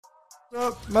What's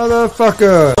up,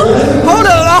 motherfucker? Hold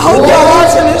up, I hope y'all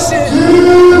watching this shit.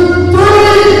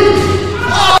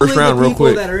 First round, real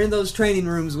quick. People that are in those training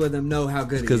rooms with him know how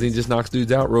good he Because is. he just knocks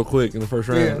dudes out real quick in the first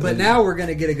round. Yeah, but now we're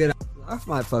gonna get a good. I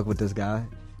might fuck with this guy.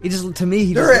 He just, to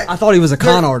me, I thought he was a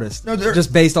con artist,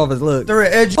 just based off his look. They're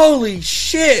edge. Holy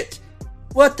shit!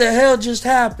 What the hell just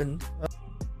happened?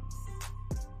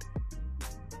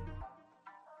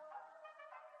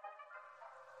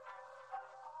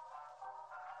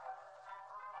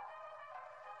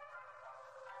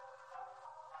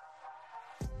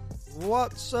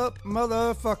 What's up,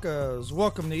 motherfuckers?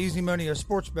 Welcome to Easy Money, a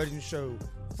sports betting show.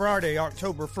 Friday,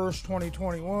 October 1st,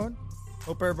 2021.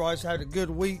 Hope everybody's had a good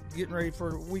week, getting ready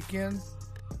for the weekend.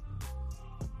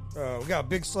 We got a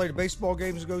big slate of baseball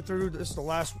games to go through. This is the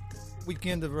last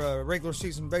weekend of regular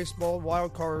season baseball.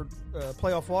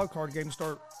 Playoff wild card games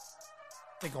start,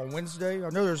 I think, on Wednesday. I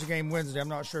know there's a game Wednesday. I'm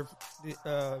not sure if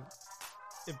the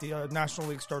National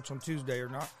League starts on Tuesday or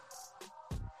not.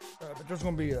 But there's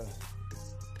going to be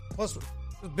plus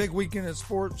a big weekend in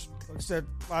sports. Like I said,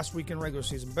 last weekend regular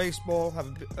season baseball. Have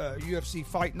a UFC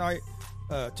fight night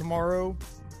tomorrow.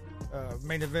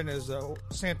 Main event is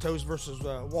Santos versus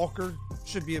Walker.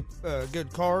 Should be a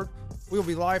good card. We'll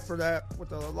be live for that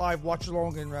with a live watch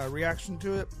along and reaction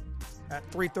to it at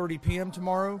 3:30 p.m.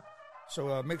 tomorrow.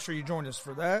 So make sure you join us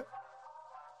for that.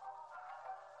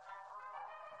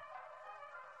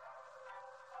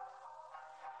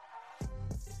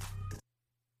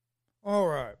 All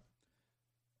right.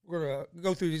 We're going to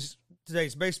go through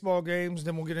today's baseball games.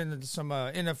 Then we'll get into some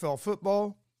NFL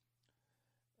football.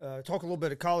 Talk a little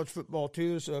bit of college football,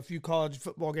 too. So a few college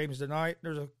football games tonight.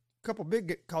 There's a couple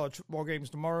big college football games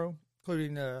tomorrow,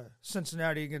 including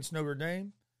Cincinnati against Notre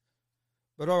Dame.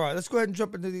 But all right, let's go ahead and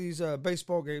jump into these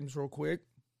baseball games real quick.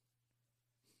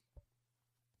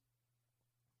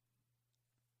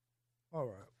 All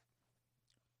right.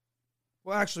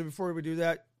 Well, actually, before we do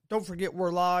that, don't forget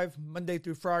we're live Monday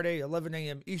through Friday, 11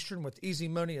 a.m. Eastern with Easy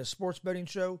Money, a sports betting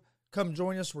show. Come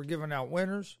join us. We're giving out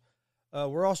winners.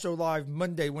 We're also live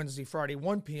Monday, Wednesday, Friday,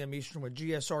 1 p.m. Eastern with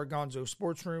GSR Gonzo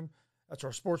Sports Room. That's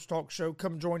our sports talk show.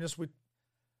 Come join us. We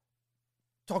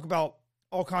talk about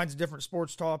all kinds of different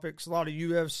sports topics, a lot of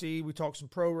UFC. We talk some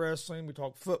pro wrestling. We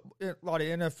talk a lot of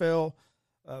NFL.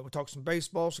 We talk some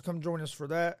baseball, so come join us for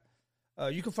that.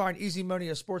 You can find Easy Money,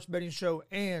 a sports betting show,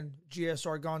 and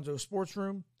GSR Gonzo Sports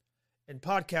Room in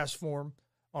podcast form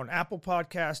on Apple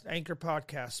Podcast, Anchor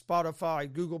Podcast,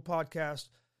 Spotify, Google Podcast,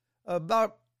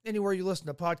 about anywhere you listen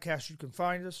to podcasts, you can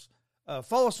find us.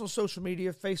 Follow us on social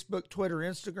media, Facebook, Twitter,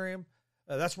 Instagram.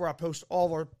 That's where I post all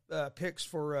of our picks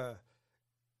for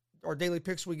our daily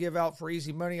picks we give out for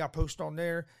Easy Money. I post on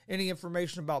there. Any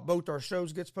information about both our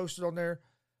shows gets posted on there.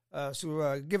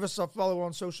 So give us a follow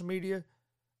on social media.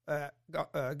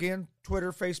 Again,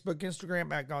 Twitter, Facebook,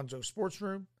 Instagram, at Gonzo Sports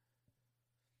Room.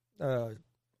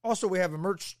 Also, we have a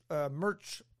merch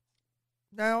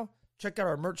now. Check out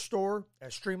our merch store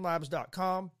at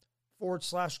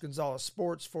streamlabs.com/Gonzalez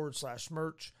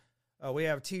Sports/merch. We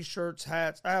have t-shirts,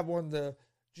 hats. I have one of the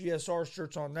GSR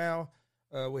shirts on now.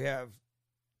 We have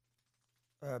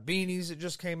beanies that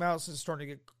just came out since it's starting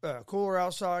to get cooler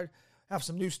outside. Have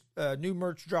some new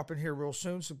merch dropping here real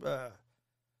soon. So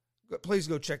please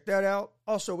go check that out.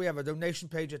 Also, we have a donation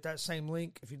page at that same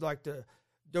link if you'd like to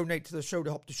donate to the show to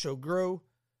help the show grow.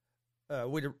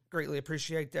 We'd greatly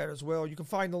appreciate that as well. You can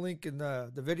find the link in the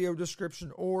video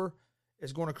description or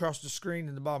it's going across the screen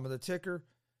in the bottom of the ticker.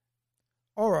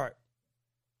 All right.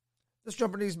 Let's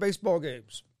jump into these baseball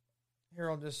games here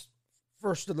on this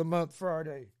first of the month,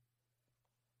 Friday.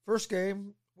 First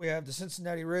game, we have the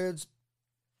Cincinnati Reds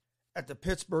at the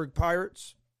Pittsburgh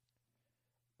Pirates.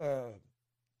 The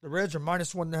Reds are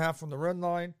 -1.5 on the run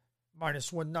line,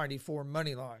 -194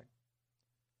 money line.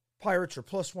 Pirates are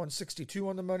 +162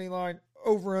 on the money line.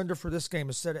 Over under for this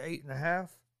game is set at 8.5.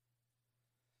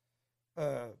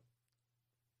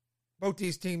 Both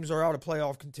these teams are out of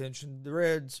playoff contention. The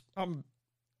Reds, I'm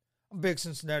a big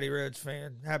Cincinnati Reds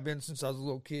fan. Have been since I was a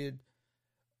little kid.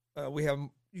 You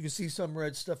can see some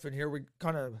Reds stuff in here. We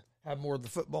kind of have more of the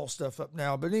football stuff up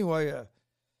now. But anyway,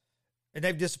 and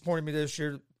they've disappointed me this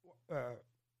year. I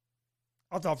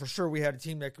thought for sure we had a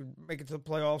team that could make it to the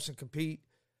playoffs and compete.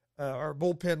 Our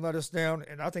bullpen let us down,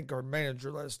 and I think our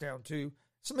manager let us down too.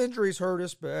 Some injuries hurt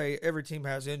us, but hey, every team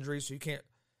has injuries, so you can't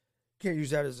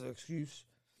use that as an excuse.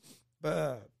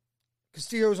 But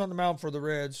Castillo's on the mound for the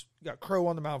Reds. You got Crow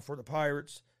on the mound for the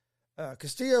Pirates.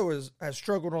 Castillo has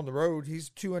struggled on the road. He's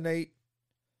 2-8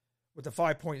 with a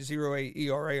 5.08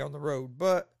 ERA on the road,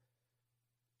 but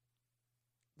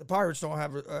the Pirates don't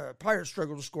have Pirates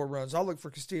struggle to score runs. I'll look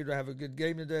for Castillo to have a good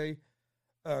game today.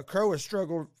 Crow has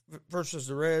struggled versus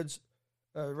the Reds.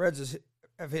 Reds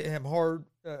have hit him hard.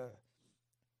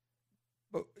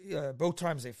 Both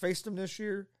times they faced him this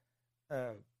year.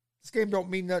 This game don't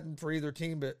mean nothing for either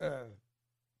team, but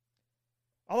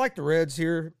I like the Reds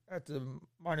here at the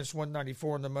minus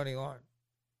 194 on the money line.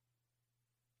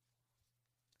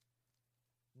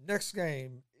 Next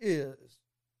game is,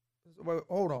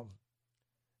 hold on,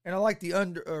 and I like the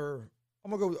under. Or I'm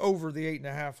gonna go over the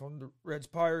 8.5 on the Reds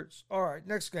Pirates. All right,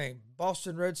 next game,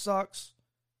 Boston Red Sox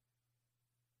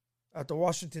at the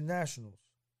Washington Nationals.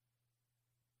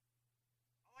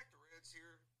 I like the Reds here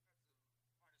at the minus 194 on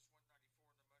the money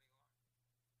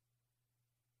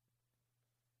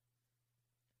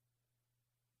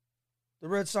line. The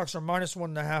Red Sox are minus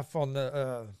 1.5 on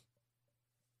the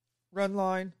run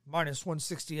line, minus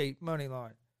 168 money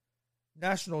line.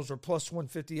 Nationals are plus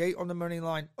 158 on the money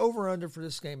line. Over-under for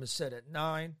this game is set at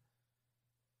 9.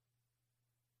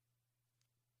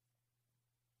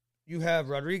 You have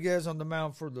Rodriguez on the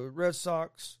mound for the Red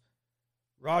Sox.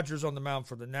 Rogers on the mound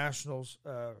for the Nationals.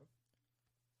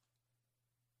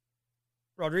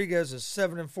 Rodriguez is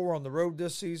 7-4 on the road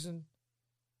this season.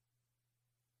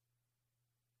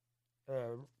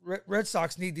 Red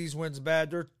Sox need these wins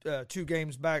bad. They're 2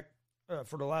 games back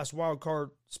for the last wild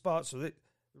card spot, so the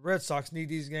Red Sox need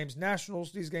these games.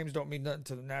 Nationals, these games don't mean nothing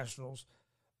to the Nationals.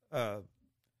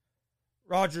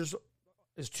 Rogers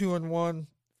is 2-1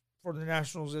 for the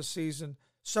Nationals this season.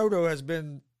 Soto has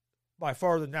been by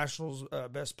far the Nationals'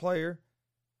 best player.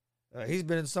 He's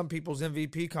been in some people's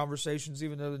MVP conversations,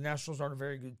 even though the Nationals aren't a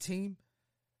very good team.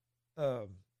 I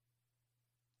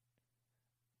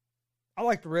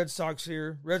like the Red Sox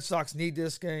here. Red Sox need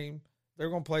this game. They're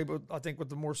going to play, I think, with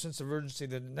the more sense of urgency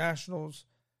than the Nationals.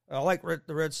 I like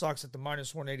the Red Sox at the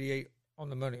minus 188 on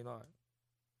the money line.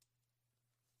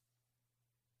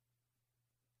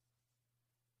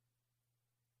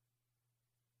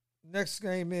 Next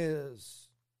game is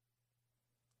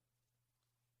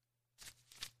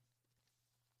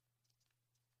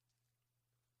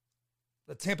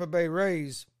the Tampa Bay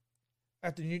Rays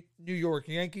at the New York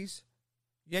Yankees.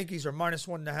 Yankees are minus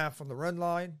 1.5 on the run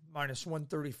line, minus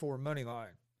 134 money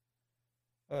line.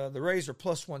 The Rays are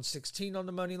plus 116 on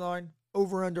the money line.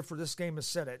 Over-under for this game is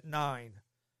set at 9.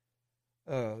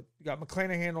 You got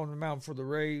McClanahan on the mound for the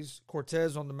Rays,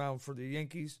 Cortez on the mound for the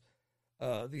Yankees.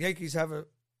 The Yankees have a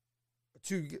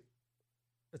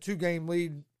two-game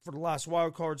lead for the last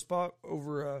wild card spot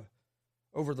over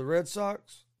the Red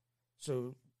Sox,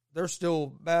 so they're still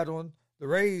battling. The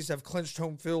Rays have clinched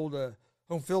home field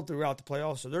throughout the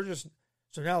playoffs, so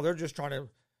now they're just trying to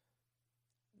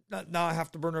not have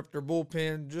to burn up their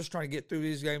bullpen, just trying to get through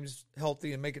these games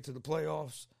healthy and make it to the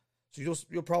playoffs. So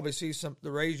you'll probably see the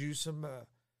Rays use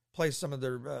play some of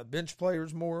their bench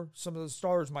players more. Some of the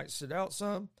stars might sit out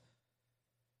some.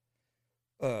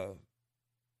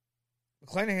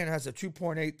 McClanahan has a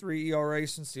 2.83 ERA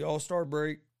since the All-Star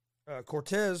break.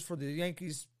 Cortez for the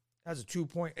Yankees has a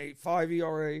 2.85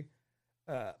 ERA.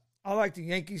 I like the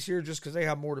Yankees here just because they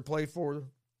have more to play for,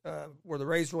 where the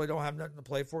Rays really don't have nothing to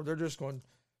play for. They're just going to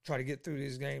try to get through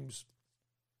these games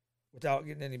without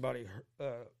getting anybody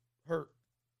hurt.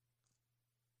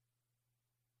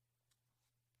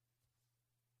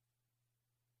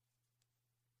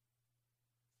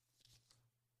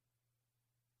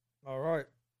 All right.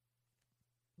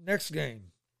 Next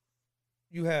game,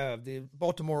 you have the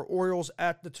Baltimore Orioles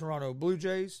at the Toronto Blue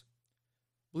Jays.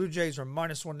 Blue Jays are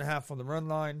minus 1.5 on the run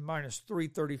line, minus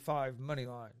 335 money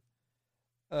line.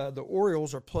 The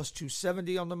Orioles are plus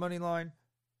 270 on the money line.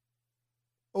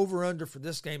 Over-under for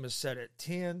this game is set at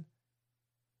 10.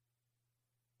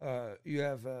 You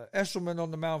have Eshelman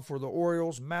on the mound for the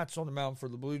Orioles, Matz on the mound for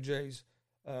the Blue Jays.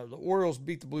 The Orioles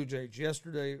beat the Blue Jays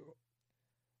yesterday.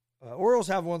 Orioles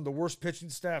have one of the worst pitching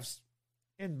staffs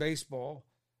in baseball,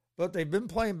 but they've been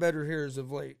playing better here as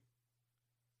of late.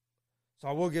 So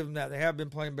I will give them that. They have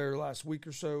been playing better the last week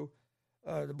or so.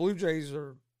 The Blue Jays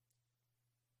are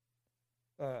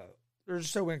they're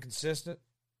just so inconsistent.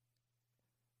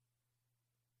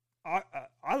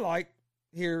 I like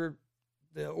here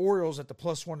the Orioles at the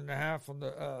plus 1.5 on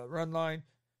the run line.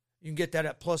 You can get that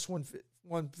at plus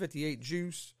 158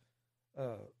 juice.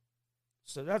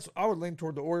 So I would lean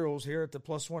toward the Orioles here at the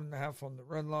plus 1.5 on the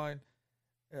run line.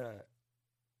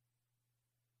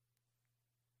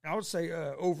 I would say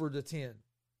over the 10.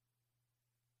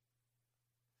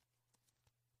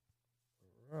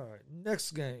 All right,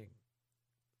 next game.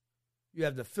 You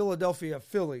have the Philadelphia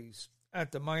Phillies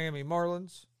at the Miami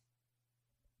Marlins.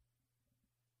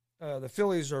 The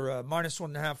Phillies are minus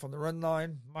 1.5 on the run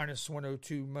line, minus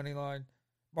 102 money line.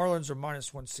 Marlins are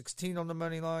minus 116 on the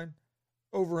money line.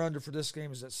 Over-under for this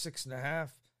game is at 6.5.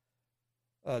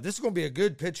 This is going to be a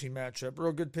good pitching matchup,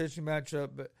 real good pitching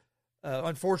matchup. But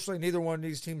unfortunately, neither one of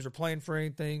these teams are playing for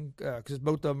anything because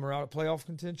both of them are out of playoff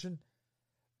contention.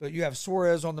 But you have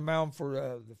Suarez on the mound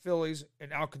for the Phillies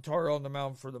and Alcantara on the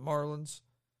mound for the Marlins.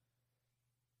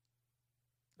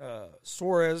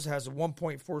 Suarez has a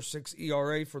 1.46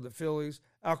 ERA for the Phillies.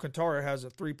 Alcantara has a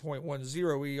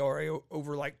 3.10 ERA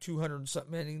over like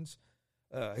 200-something innings.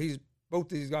 Both of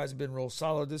these guys have been real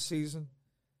solid this season.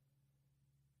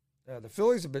 The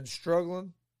Phillies have been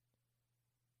struggling.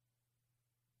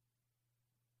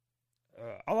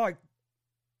 I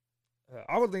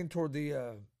would lean toward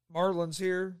the Marlins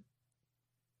here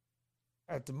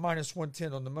at the minus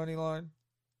 110 on the money line.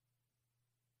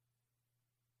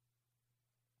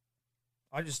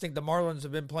 I just think the Marlins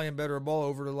have been playing better ball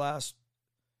over the last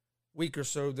week or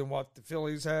so than what the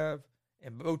Phillies have,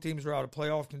 and both teams are out of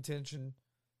playoff contention.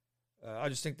 I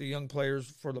just think the young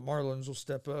players for the Marlins will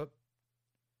step up.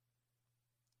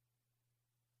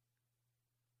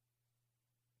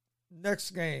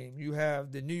 Next game, you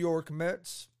have the New York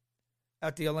Mets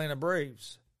at the Atlanta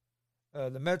Braves.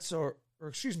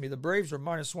 The Braves are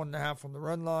minus 1.5 on the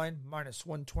run line, minus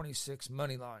 126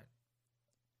 money line.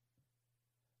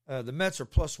 The Mets are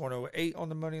plus 108 on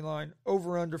the money line.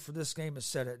 Over-under for this game is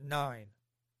set at 9.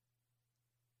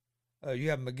 You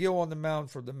have McGill on the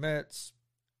mound for the Mets.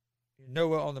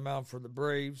 Noah on the mound for the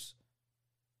Braves.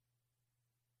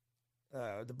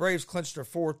 The Braves clinched their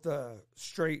fourth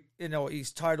straight NL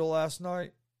East title last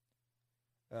night.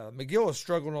 McGill has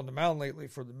struggled on the mound lately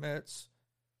for the Mets.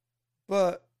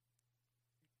 But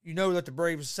you know that the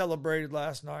Braves celebrated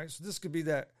last night, so this could be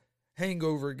that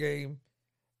hangover game.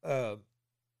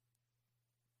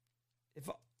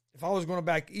 If I was going to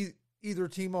back either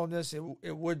team on this,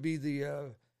 it would be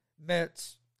the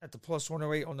Mets at the plus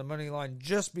 108 on the money line,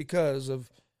 just because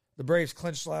of the Braves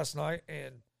clinched last night,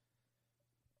 and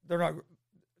they're not.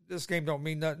 This game don't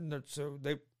mean nothing, so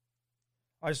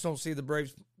I just don't see the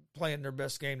Braves playing their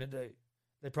best game today.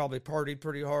 They probably partied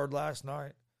pretty hard last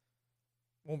night.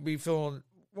 Won't be feeling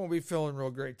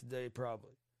real great today,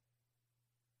 probably.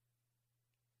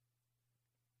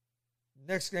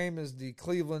 Next game is the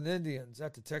Cleveland Indians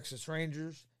at the Texas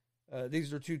Rangers.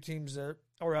 These are two teams that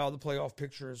are out of the playoff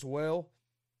picture as well.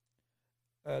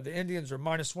 The Indians are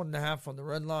minus 1.5 on the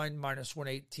run line, minus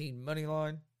 118 money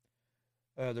line.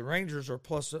 The Rangers are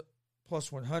plus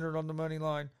 100 on the money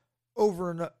line.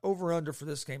 Over under for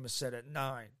this game is set at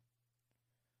 9.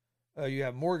 You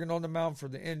have Morgan on the mound for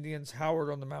the Indians,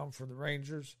 Howard on the mound for the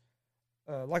Rangers.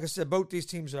 Like I said, both these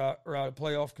teams are out of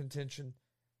playoff contention.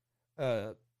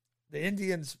 The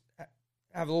Indians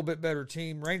have a little bit better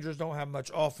team. Rangers don't have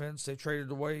much offense. They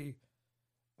traded away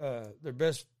one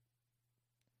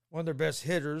of their best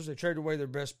hitters. They traded away their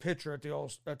best pitcher at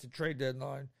the trade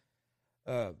deadline.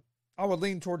 I would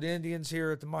lean toward the Indians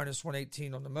here at the minus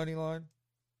 118 on the money line.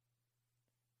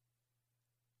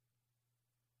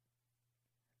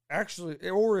 Actually,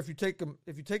 or if you take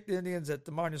the Indians at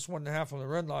the minus 1.5 on the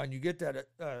run line, you get that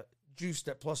juiced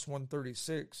at plus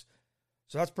 136.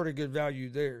 So that's pretty good value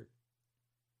there.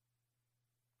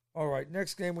 All right,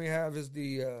 next game we have is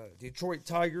the Detroit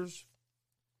Tigers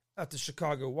at the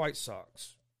Chicago White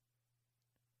Sox.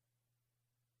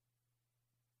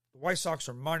 The White Sox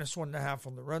are minus 1.5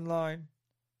 on the run line,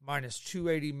 minus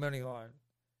 280 money line.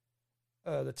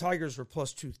 The Tigers are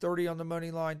plus 230 on the money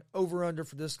line. Over-under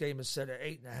for this game is set at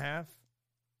 8.5.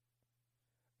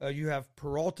 You have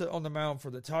Peralta on the mound for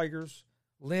the Tigers.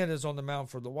 Lynn is on the mound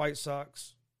for the White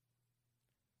Sox.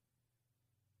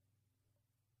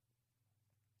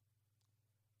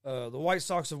 The White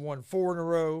Sox have won 4 in a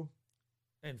row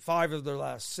and 5 of their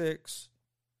last 6.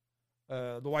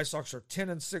 The White Sox are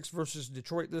 10-6 versus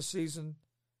Detroit this season.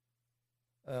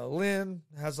 Lynn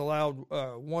has allowed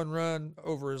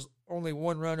only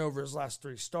one run over his last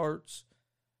 3 starts.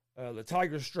 The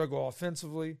Tigers struggle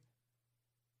offensively.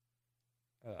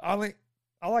 I like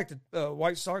the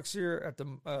White Sox here at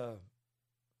the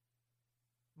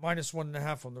minus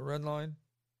 1.5 on the run line.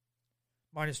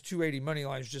 Minus 280 money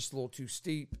line is just a little too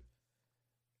steep.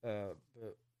 The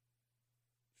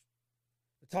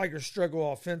Tigers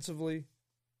struggle offensively,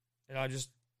 and I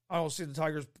don't see the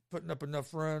Tigers putting up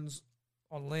enough runs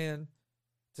on Lynn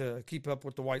to keep up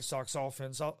with the White Sox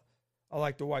offense. I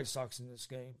like the White Sox in this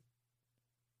game.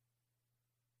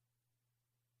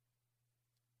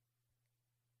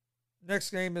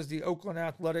 Next game is the Oakland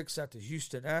Athletics at the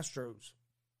Houston Astros.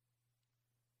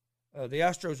 The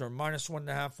Astros are minus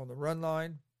 1.5 on the run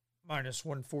line, minus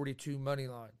 142 money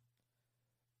line.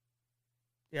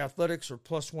 The Athletics are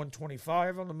plus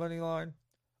 125 on the money line.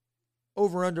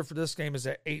 Over-under for this game is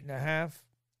at 8.5.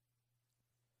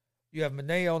 You have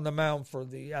Manaea on the mound for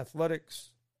the Athletics.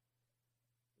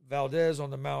 Valdez on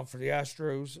the mound for the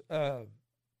Astros.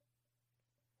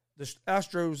 The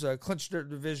Astros clinched their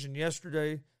division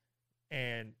yesterday,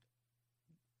 and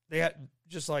they had,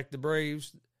 just like the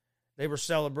Braves, they were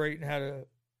celebrating, had a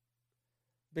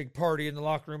big party in the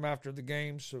locker room after the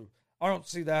game. So I don't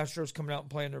see the Astros coming out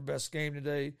and playing their best game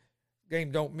today.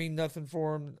 Game don't mean nothing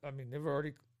for them. I mean, they've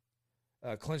already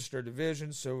clinched their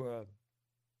division. So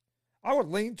I would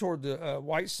lean toward the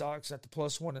White Sox at the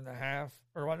 +1.5,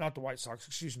 or not the White Sox,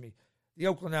 excuse me, the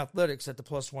Oakland Athletics at the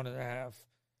 +1.5.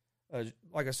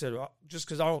 Like I said, just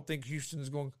because I don't think Houston's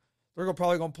going, they're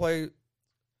probably going to play. They're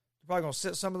probably going to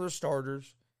sit some of their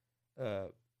starters. Yeah,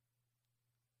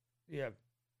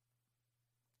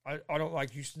 I don't like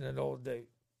Houston at all today.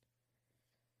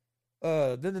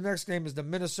 Then the next game is the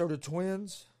Minnesota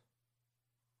Twins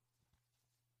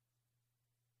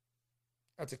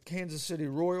at the Kansas City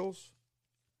Royals.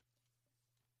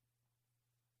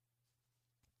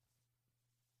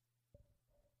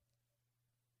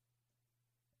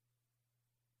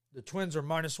 The Twins are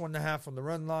 -1.5 on the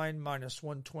run line,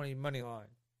 -120 money line.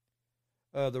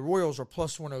 The Royals are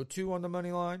 +102 on the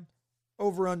money line.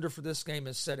 Over-under for this game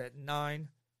is set at 9.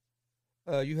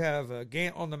 You have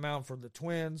Gant on the mound for the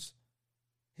Twins,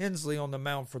 Hensley on the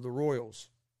mound for the Royals.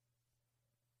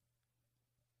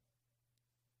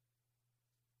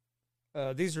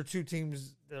 These are two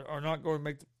teams that are not going to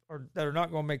make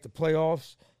the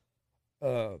playoffs.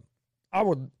 I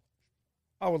would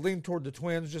lean toward the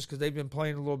Twins just because they've been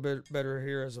playing a little bit better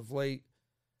here as of late.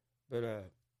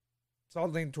 But so I'll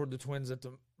lean toward the Twins at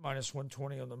the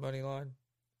 -120 on the money line.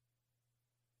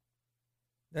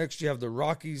 Next, you have the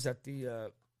Rockies at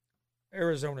the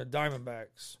Arizona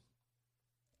Diamondbacks.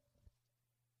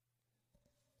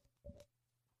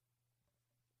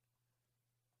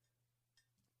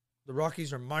 The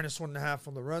Rockies are -1.5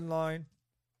 on the run line,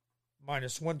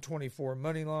 -124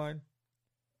 money line.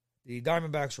 The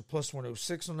Diamondbacks are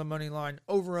 +106 on the money line.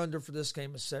 Over-under for this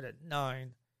game is set at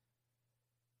 9.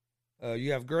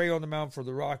 You have Gray on the mound for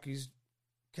the Rockies,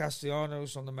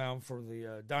 Castellanos on the mound for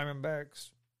the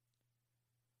Diamondbacks.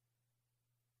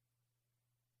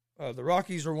 The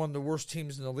Rockies are one of the worst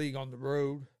teams in the league on the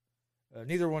road.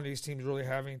 Neither one of these teams really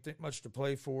have anything much to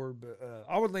play for, but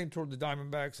I would lean toward the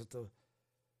Diamondbacks at the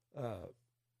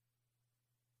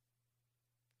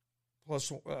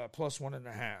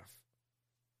 +1.5.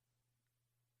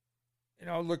 And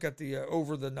I'll look at the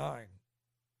over the 9.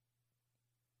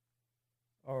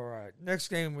 All right. Next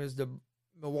game is the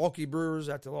Milwaukee Brewers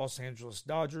at the Los Angeles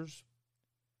Dodgers.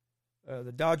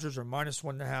 The Dodgers are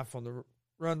 -1.5 on the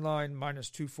run line,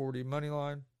 -240 money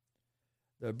line.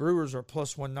 The Brewers are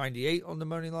 +198 on the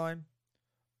money line.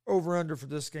 Over-under for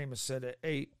this game is set at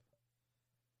 8.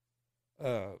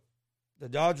 The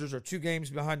Dodgers are 2 games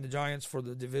behind the Giants for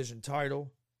the division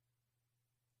title.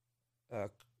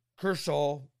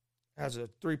 Kershaw has a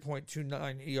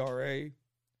 3.29 ERA.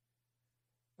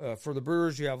 For the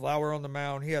Brewers, you have Lauer on the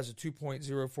mound. He has a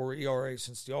 2.04 ERA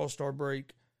since the All-Star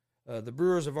break. The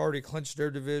Brewers have already clinched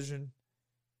their division.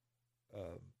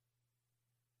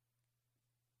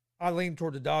 I lean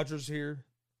toward the Dodgers here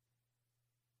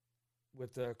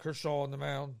with Kershaw on the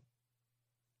mound.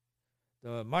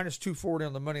 The -240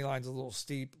 on the money line is a little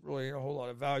steep. Really ain't a whole lot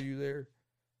of value there.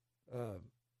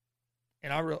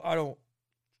 And I don't,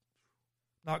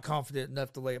 not confident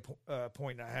enough to lay a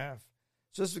 1.5.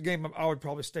 So this is a game I would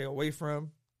probably stay away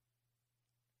from.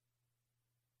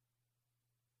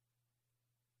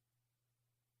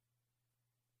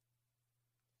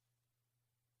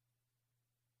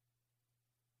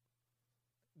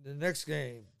 The next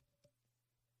game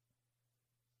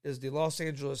is the Los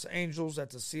Angeles Angels at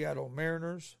the Seattle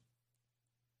Mariners.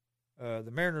 The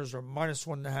Mariners are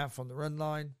 -1.5 on the run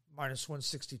line,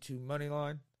 -162 money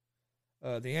line.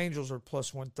 The Angels are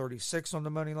 +136 on the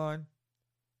money line.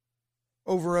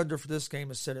 Over-under for this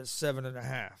game is set at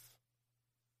 7.5.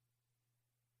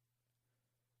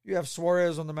 You have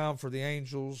Suarez on the mound for the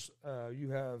Angels. You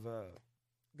have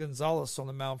Gonzalez on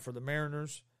the mound for the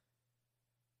Mariners.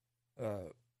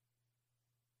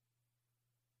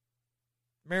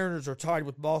 Mariners are tied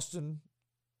with Boston,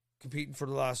 competing for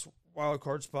the last wild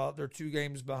card spot. They're 2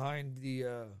 games behind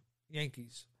the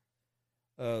Yankees.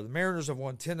 The Mariners have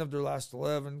won 10 of their last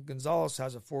 11. Gonzalez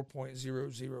has a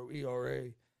 4.00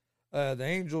 ERA. The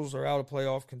Angels are out of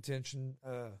playoff contention.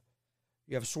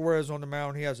 You have Suarez on the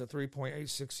mound. He has a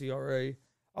 3.86 ERA.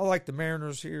 I like the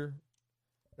Mariners here.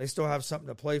 They still have something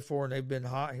to play for, and they've been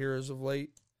hot here as of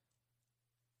late.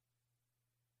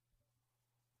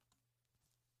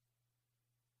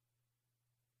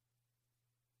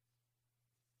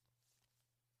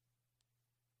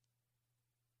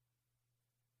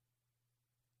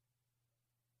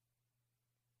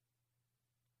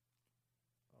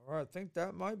 All right, I think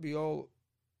that might be all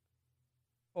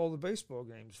the baseball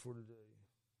games for today.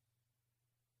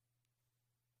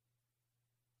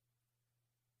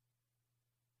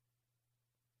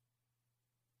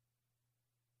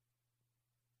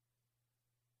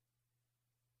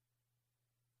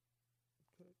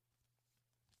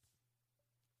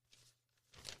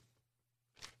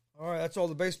 All right, that's all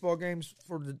the baseball games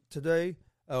for today.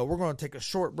 We're going to take a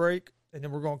short break, and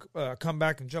then we're going to come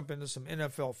back and jump into some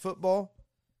NFL football.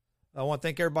 I want to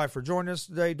thank everybody for joining us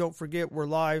today. Don't forget, we're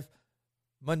live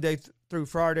Monday through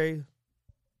Friday,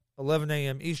 11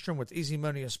 a.m. Eastern with Easy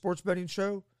Money, a sports betting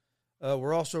show.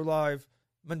 We're also live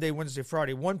Monday, Wednesday,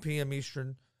 Friday, 1 p.m.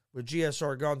 Eastern with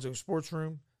GSR Gonzo Sports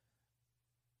Room.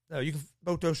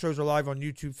 Both those shows are live on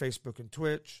YouTube, Facebook, and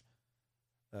Twitch.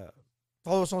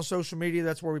 Follow us on social media.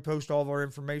 That's where we post all of our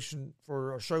information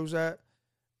for our shows at.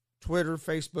 Twitter,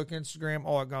 Facebook, Instagram,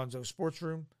 all at Gonzo Sports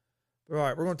Room. All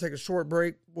right, we're going to take a short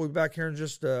break. We'll be back here in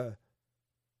just a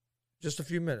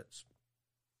few minutes.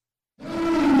 3. Chris,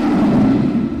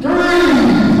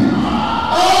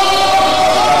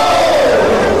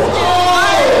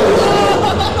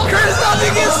 I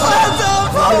think it's slapped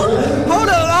up, bro. Hold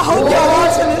on, I hope y'all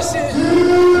watching this shit.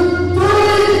 2, 3.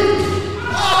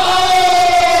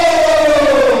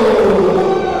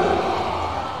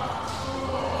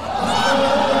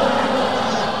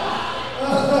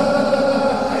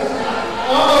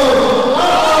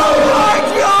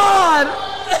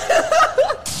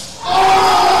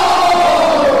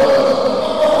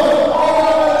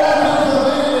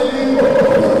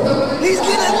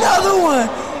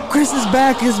 Chris's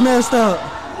back is messed up.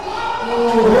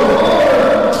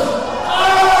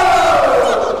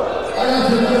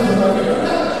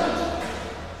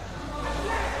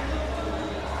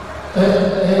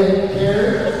 Hey,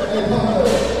 Gary. Hey, Pondo.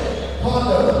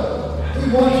 He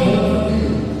wants one from you.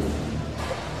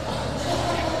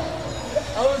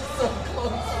 I was so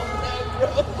close on that, bro.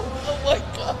 Oh my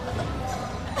god.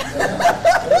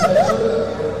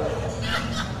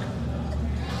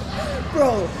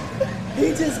 Bro, he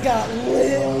just got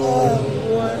lit up.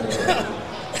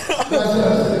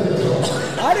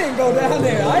 I didn't go down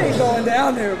there. I ain't going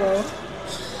down there, bro.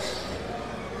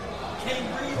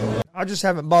 I just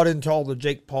haven't bought into all the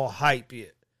Jake Paul hype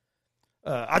yet.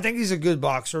 I think he's a good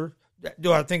boxer.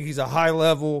 Do I think he's a high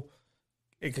level?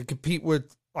 It could compete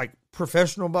with like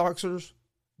professional boxers?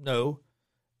 No.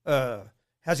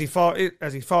 Has he fought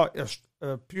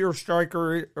a pure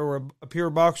striker or a pure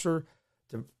boxer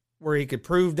to where he could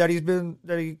prove that he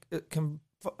can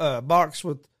box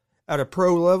with at a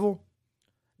pro level?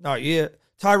 Not yet.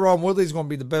 Tyron Woodley's going to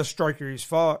be the best striker he's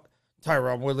fought.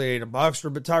 Tyron Woodley ain't a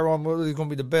boxer, but Tyron Woodley's going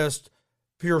to be the best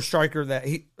pure striker that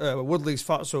Woodley's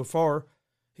fought so far.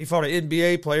 He fought an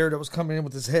NBA player that was coming in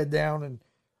with his head down and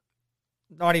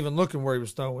not even looking where he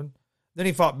was throwing. Then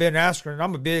he fought Ben Askren, and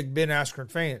I'm a big Ben Askren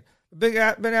fan. Ben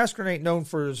Askren ain't known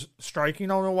for his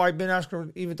striking. I don't know why Ben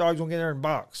Askren even thought he was going to get there and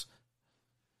box.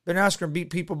 Ben Askren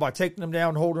beat people by taking them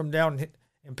down, holding them down,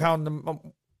 and pounding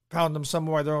them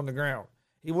somewhere they're on the ground.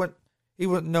 He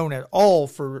wasn't known at all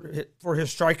for his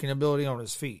striking ability on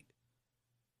his feet.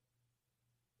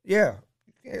 Yeah,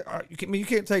 you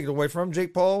can't take it away from him.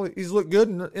 Jake Paul, he's looked good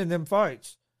in them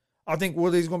fights. I think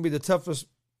Woodley's going to be the toughest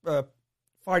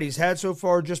fight he's had so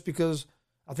far, just because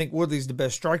I think Woodley's the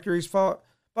best striker he's fought.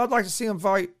 But I'd like to see him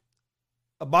fight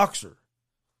a boxer.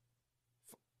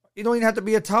 You don't even have to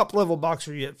be a top-level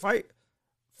boxer yet. Fight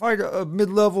a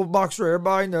mid-level boxer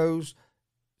everybody knows.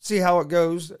 See how it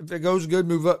goes. If it goes good,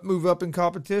 move up in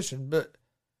competition. But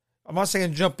I'm not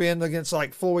saying jump in against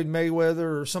like Floyd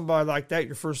Mayweather or somebody like that.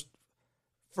 Your first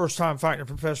time fighting a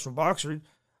professional boxer.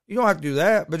 You don't have to do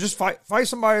that, but just fight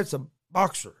somebody that's a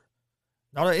boxer,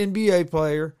 not an NBA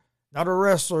player, not a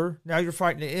wrestler. Now you're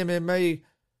fighting an MMA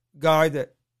guy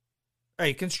that,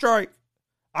 hey, can strike.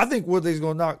 I think Woodley's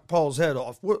going to knock Paul's head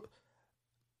off.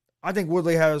 I think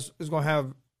Woodley is going to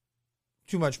have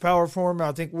too much power for him.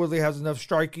 I think Woodley has enough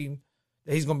striking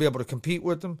that he's going to be able to compete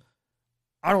with him.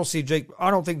 I don't think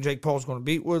Jake Paul's going to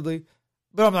beat Woodley,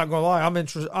 but I'm not going to lie. I'm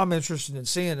interested in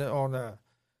seeing it on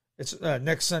it's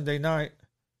next Sunday night.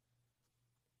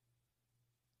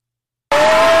 Coon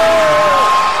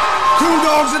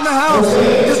Dog's in the house.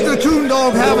 Just the Coon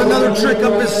Dog have another trick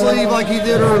up his sleeve like he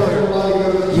did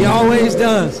earlier. He always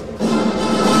does. Who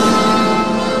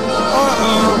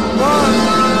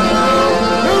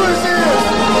is this?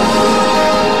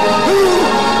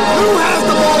 Who has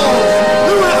the balls?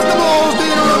 Who has the balls to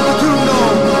interrupt the Coon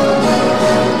Dog?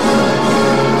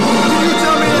 Can you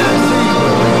tell me that, Steve?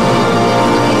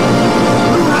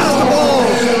 Who has the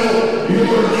balls?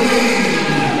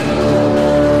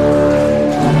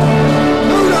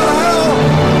 Who the hell?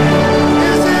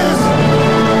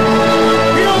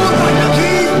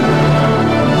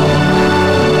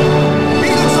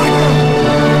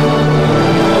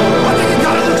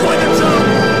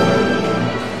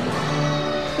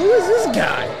 this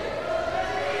guy?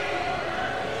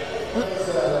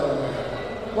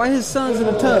 Why his son's in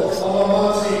a tux?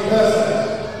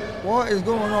 What is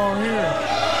going on here?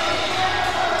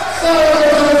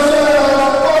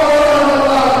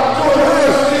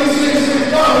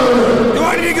 Do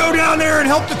I need to go down there and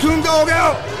help the coon dog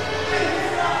out?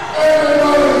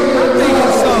 I'm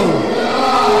thinking so.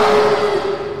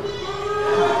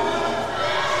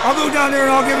 I'll go down there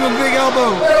and I'll give him a big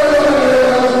elbow.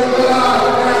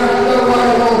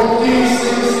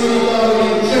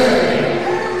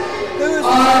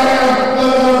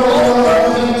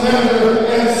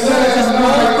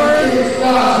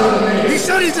 He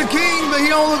said he's a king, but he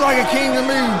don't look like a king to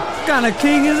me. What kind of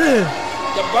king is this?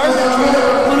 The Burger King.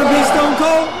 Wanna be Stone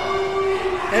Cold?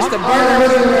 That's the Burger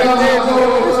King right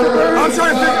there. I'm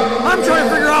trying to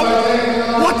figure out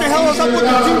what the hell is up with the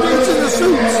two dudes in the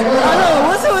suits. I know.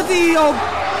 What's up with the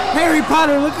Harry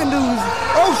Potter looking dudes?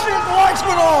 Oh shit, the lights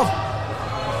went off.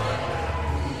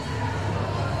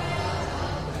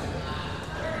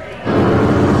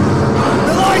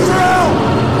 The lights are out.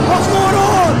 What's going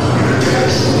on?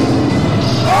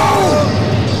 Oh!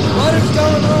 What is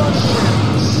going on here?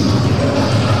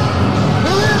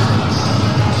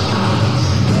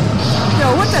 Yo,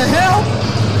 what the hell?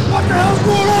 What the hell's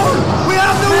going on? We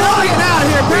have no light. Get out of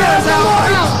here. Power's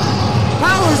out.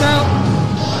 Power's out.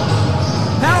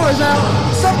 Power's out.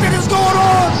 Something is going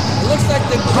on. It looks like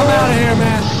the I'm out of here,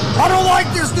 man. I don't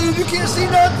like this, dude. You can't see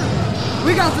nothing.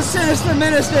 We got the sinister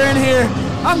minister in here.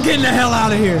 I'm getting the hell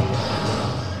out of here.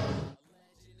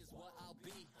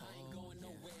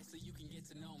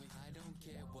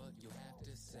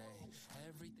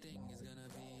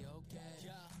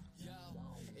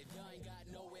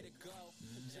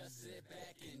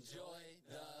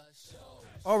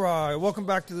 All right, welcome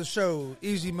back to the show.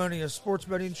 Easy Money, a sports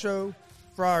betting show.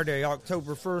 Friday,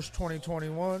 October 1st,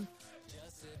 2021.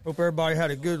 Hope everybody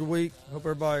had a good week. Hope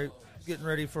everybody getting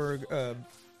ready for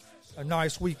a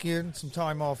nice weekend, some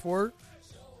time off work.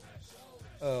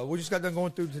 We just got done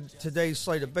going through today's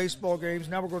slate of baseball games.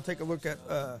 Now we're going to take a look at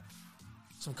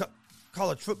some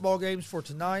college football games for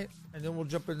tonight, and then we'll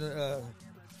jump into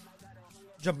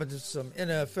some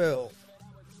NFL.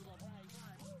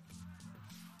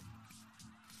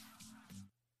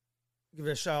 Give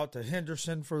a shout out to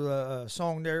Henderson for the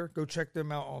song there. Go check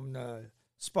them out on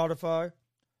Spotify.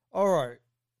 All right.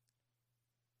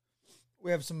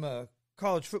 We have some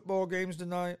college football games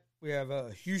tonight. We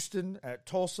have Houston at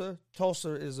Tulsa.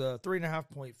 Tulsa is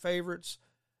 3.5-point favorites.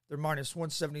 They're minus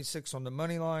 176 on the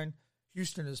money line.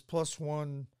 Houston is plus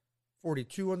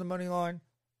 142 on the money line.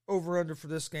 Over-under for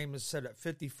this game is set at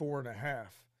 54.5.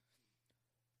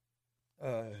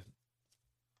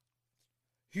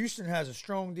 Houston has a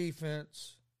strong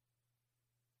defense.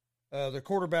 The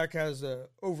quarterback has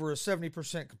over a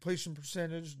 70% completion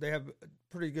percentage. They have a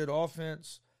pretty good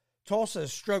offense. Tulsa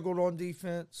has struggled on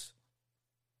defense.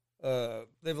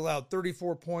 They've allowed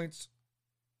 34 points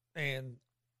and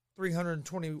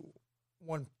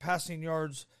 321 passing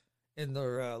yards in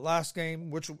their last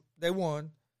game, which they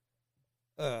won.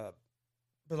 But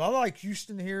I like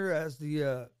Houston here as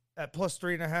the at plus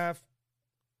 3.5.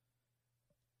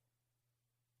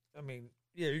 I mean,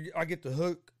 yeah, I get the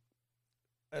hook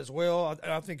as well.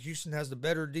 I think Houston has the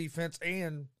better defense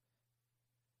and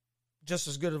just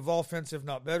as good of offense, if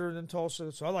not better, than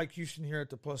Tulsa. So I like Houston here at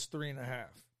the plus 3.5.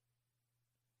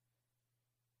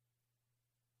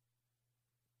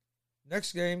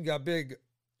 Next game, got a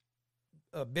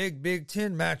big Big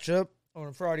Ten matchup on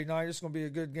a Friday night. It's going to be a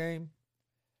good game.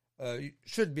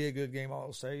 Should be a good game,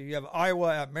 I'll say. You have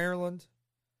Iowa at Maryland.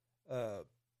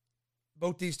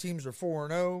 Both these teams are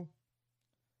 4-0.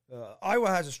 Iowa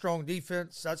has a strong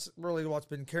defense. That's really what's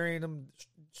been carrying them.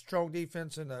 Strong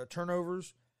defense and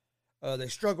turnovers. They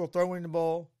struggle throwing the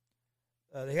ball.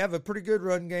 They have a pretty good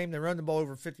run game. They run the ball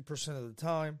over 50% of the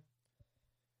time.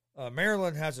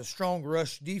 Maryland has a strong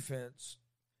rush defense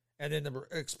and then the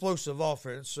explosive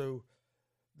offense. So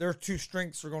their two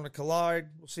strengths are going to collide.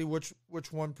 We'll see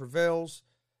which one prevails.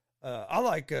 I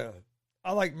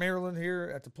like Maryland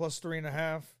here at the plus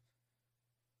 3.5.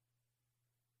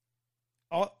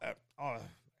 I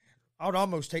would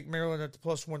almost take Maryland at the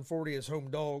plus 140 as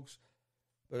home dogs,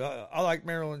 but I like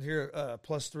Maryland here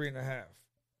plus 3.5.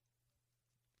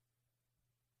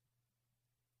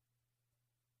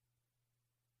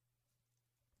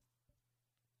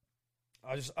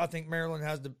 I think Maryland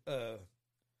has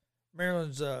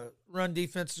Maryland's run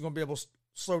defense is going to be able to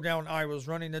slow down Iowa's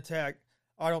running attack.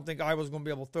 I don't think Iowa's going to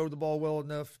be able to throw the ball well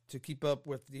enough to keep up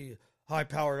with the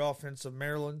high-powered offense of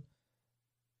Maryland.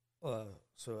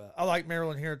 So I like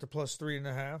Maryland here at the plus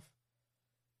 3.5.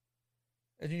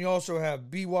 And then you also have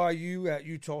BYU at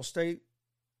Utah State.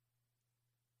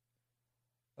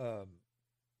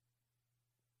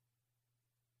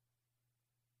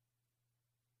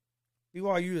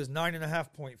 BYU is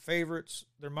 9.5-point favorites.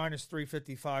 They're minus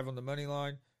 355 on the money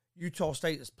line. Utah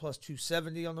State is plus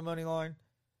 270 on the money line.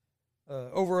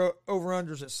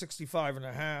 Over-unders at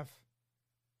 65.5.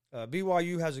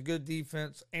 BYU has a good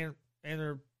defense, and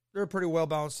they're a pretty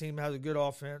well-balanced team, has a good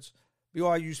offense.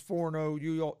 BYU's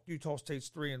 4-0, Utah State's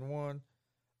 3-1.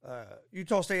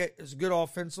 Utah State is good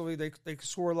offensively. They can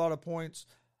score a lot of points.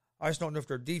 I just don't know if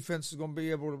their defense is going to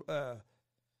be able to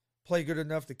play good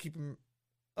enough to keep them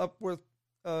up with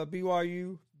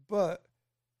BYU. But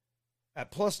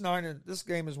at +9, and this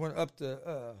game has went up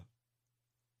to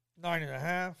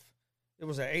 9.5. It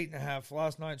was at 8.5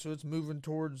 last night, so it's moving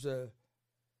towards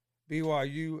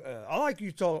BYU. I like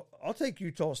Utah. I'll take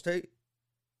Utah State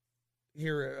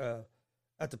here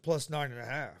at the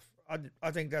 +9.5.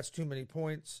 I think that's too many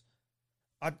points.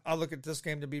 I look at this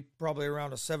game to be probably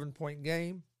around a 7-point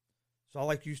game. So I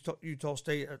like Utah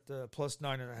State at the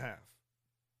 +9.5.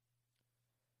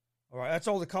 All right, that's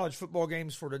all the college football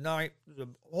games for tonight. There's a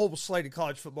whole slate of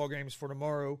college football games for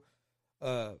tomorrow.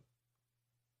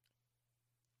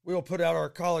 We'll put out our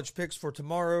college picks for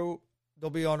tomorrow. They'll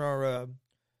be on our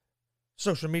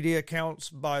social media accounts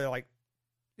by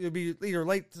it'll be either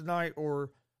late tonight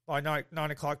or by 9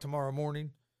 o'clock tomorrow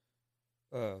morning.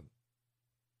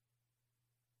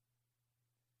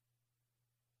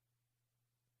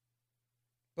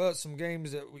 But some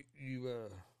games that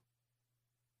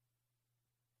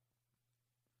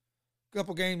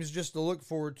couple games just to look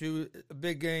forward to. A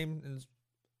big game, and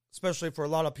especially for a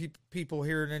lot of people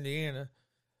here in Indiana.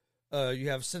 You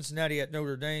have Cincinnati at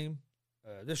Notre Dame.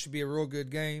 This should be a real good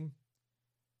game.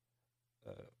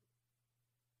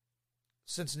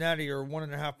 Cincinnati are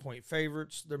 1.5-point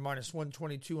favorites. They're minus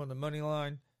 122 on the money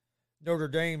line. Notre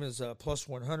Dame is plus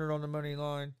 100 on the money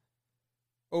line.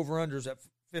 Over-unders at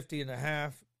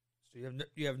 50.5. So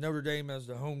you have Notre Dame as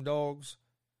the home dogs.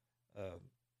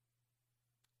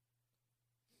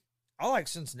 I like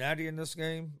Cincinnati in this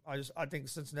game. I think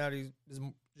Cincinnati is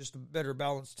just a better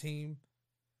balanced team.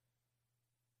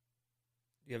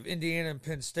 You have Indiana and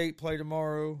Penn State play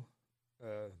tomorrow.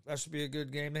 That should be a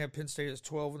good game. They have Penn State as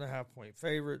 12.5-point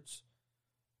favorites.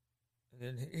 And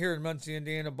then here in Muncie,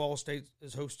 Indiana, Ball State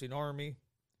is hosting Army.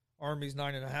 Army's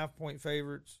 9.5-point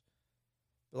favorites.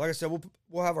 But like I said,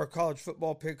 we'll have our college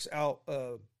football picks out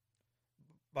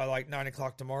by 9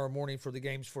 o'clock tomorrow morning for the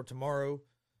games for tomorrow.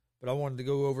 But I wanted to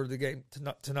go over the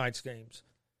tonight's games.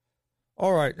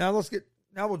 All right, now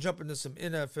we'll jump into some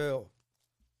NFL.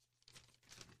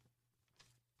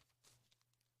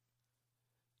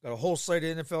 Got a whole slate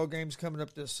of NFL games coming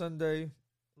up this Sunday.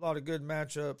 A lot of good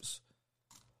matchups.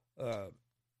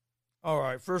 All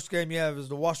right, first game you have is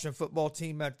the Washington football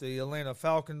team at the Atlanta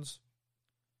Falcons.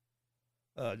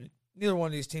 Neither one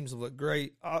of these teams have looked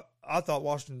great. I thought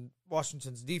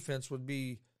Washington's defense would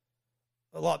be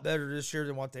a lot better this year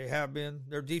than what they have been.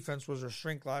 Their defense was a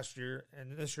strength last year,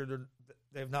 and this year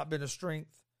they've not been a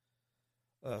strength.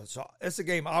 So it's a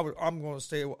game I would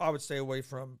stay away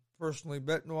from personally,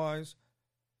 betting wise.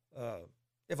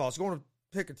 If I was going to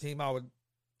pick a team, I don't know.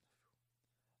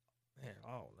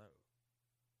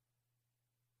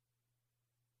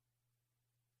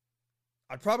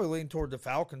 I'd probably lean toward the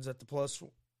Falcons at the plus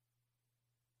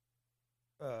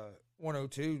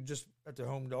 102, just at the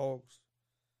home dogs,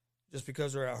 just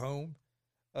because they're at home.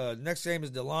 Next game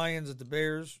is the Lions at the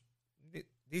Bears.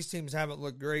 These teams haven't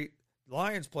looked great. The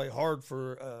Lions play hard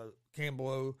for Campbell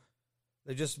O.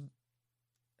 They just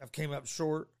have came up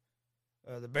short.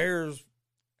 The Bears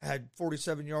had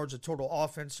 47 yards of total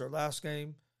offense their last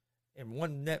game and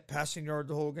 1 net passing yard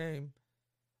the whole game.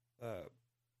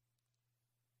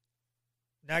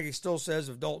 Nagy still says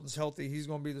if Dalton's healthy, he's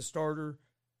going to be the starter.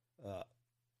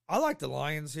 I like the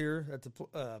Lions here at the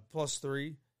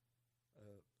 +3.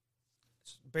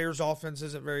 Bears offense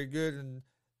isn't very good, and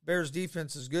Bears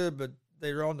defense is good, but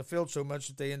they're on the field so much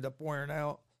that they end up wearing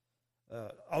out.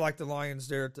 I like the Lions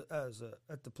there at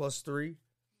the +3.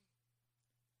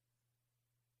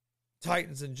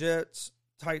 Titans and Jets.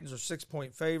 Titans are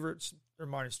 6-point favorites. They're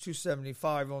minus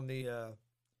 275 on the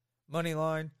money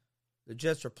line. The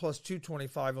Jets are plus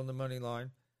 225 on the money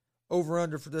line.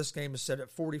 Over-under for this game is set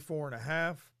at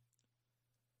 44.5.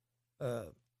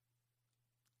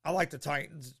 I like the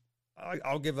Titans.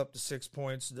 I'll give up the 6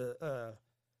 points. The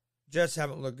Jets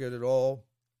haven't looked good at all.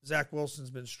 Zach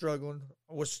Wilson's been struggling.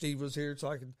 I wish Steve was here so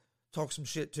I could talk some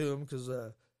shit to him because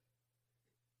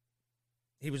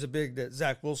he was that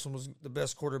Zach Wilson was the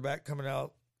best quarterback coming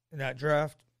out in that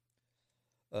draft.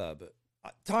 But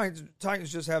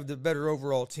Titans just have the better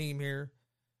overall team here.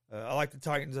 I like the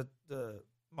Titans at the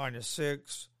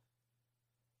 -6.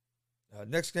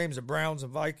 Next game is the Browns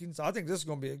and Vikings. I think this is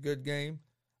going to be a good game.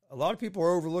 A lot of people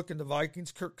are overlooking the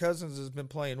Vikings. Kirk Cousins has been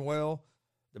playing well.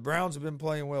 The Browns have been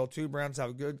playing well too. Browns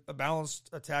have a balanced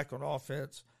attack on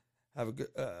offense, have a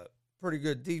good, pretty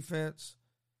good defense.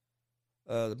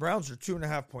 The Browns are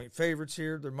 2.5-point favorites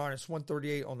here. They're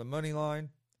 -138 on the money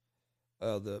line.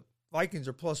 The Vikings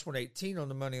are +118 on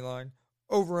the money line.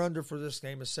 Over under for this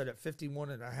game is set at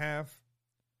 51.5.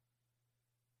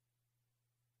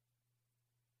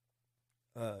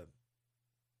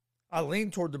 I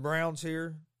lean toward the Browns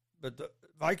here, but the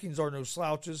Vikings are no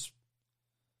slouches.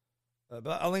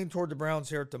 But I lean toward the Browns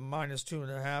here at the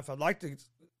 -2.5. I'd like to.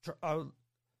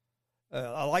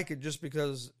 I like it just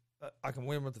because I can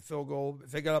win with the field goal.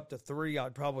 If they got up to 3,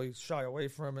 I'd probably shy away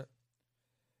from it.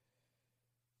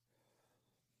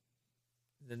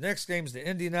 The next game is the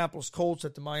Indianapolis Colts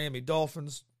at the Miami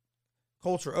Dolphins.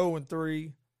 Colts are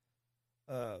 0-3.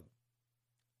 I'm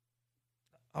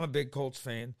a big Colts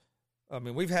fan. I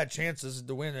mean, we've had chances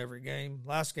to win every game.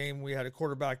 Last game, we had a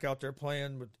quarterback out there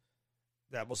playing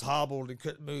that was hobbled and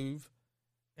couldn't move,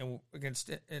 and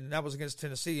that was against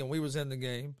Tennessee, and we was in the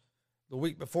game. The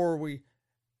week before, we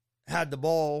had the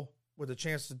ball with a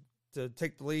chance to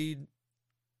take the lead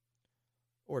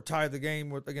or tie the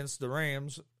game against the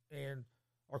Rams, and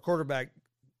our quarterback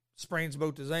sprains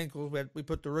both his ankles. We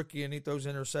put the rookie in, he throws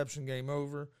interception, game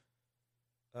over.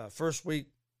 First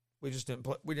week, we just didn't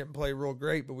play real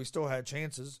great, but we still had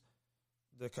chances.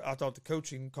 I thought the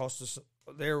coaching cost us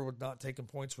there with not taking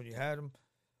points when you had them.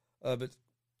 But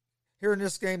here in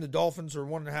this game, the Dolphins are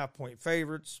 1.5-point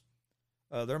favorites.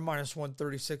 They're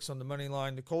 -136 on the money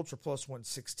line. The Colts are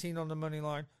 +116 on the money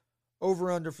line.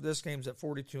 Over under for this game is at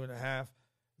 42.5.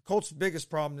 The Colts' biggest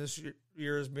problem this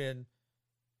year has been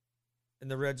in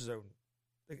the red zone.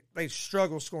 They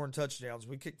struggle scoring touchdowns.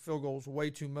 We kick field goals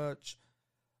way too much.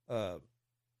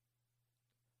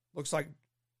 Looks like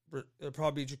it'll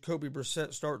probably be Jacoby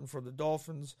Brissett starting for the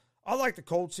Dolphins. I like the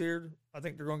Colts here. I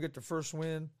think they're going to get their first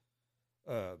win.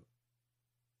 I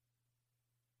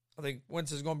think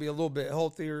Wentz is going to be a little bit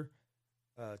healthier.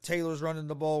 Taylor's running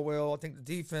the ball well. I think the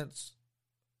defense,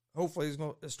 hopefully,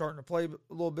 is starting to play a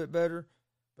little bit better.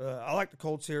 I like the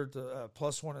Colts here at the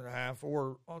 +1.5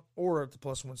 or at the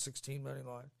 +116 money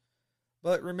line.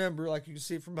 But remember, like you can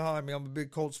see from behind me, I'm a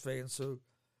big Colts fan,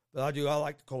 but I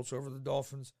like the Colts over the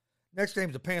Dolphins. Next game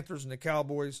is the Panthers and the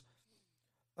Cowboys.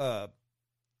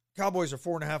 Cowboys are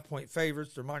 4.5-point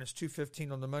favorites. They're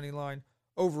 -215 on the money line.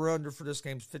 Over under for this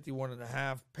game is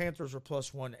 51.5. Panthers are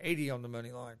 +180 on the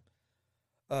money line.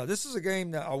 This is a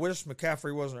game that I wish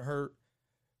McCaffrey wasn't hurt.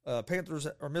 Panthers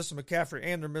are missing McCaffrey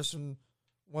and they're missing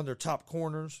one of their top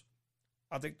corners.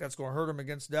 I think that's going to hurt them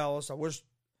against Dallas. I wish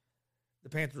the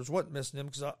Panthers wasn't missing him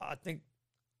because I think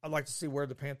I'd like to see where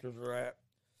the Panthers are at.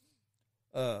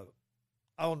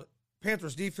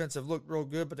 Panthers defense have looked real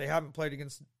good, but they haven't played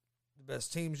against the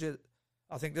best teams yet.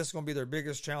 I think this is going to be their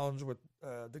biggest challenge with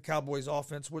the Cowboys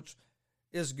offense, which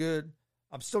is good.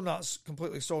 I'm still not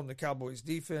completely sold on the Cowboys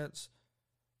defense,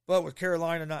 but with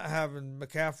Carolina not having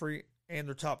McCaffrey and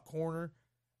their top corner,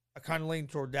 I kind of lean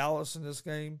toward Dallas in this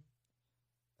game,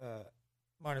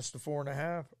 minus the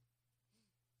 4.5.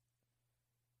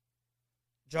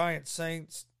 Giants,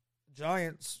 Saints.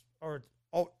 Giants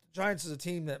is a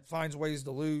team that finds ways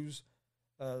to lose.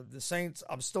 The Saints,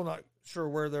 I'm still not sure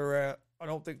where they're at. I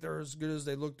don't think they're as good as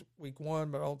they looked week 1,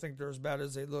 but I don't think they're as bad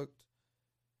as they looked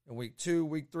in week 2.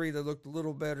 Week 3, they looked a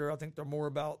little better. I think they're more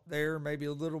about there, maybe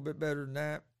a little bit better than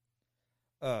that.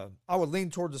 I would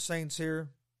lean toward the Saints here.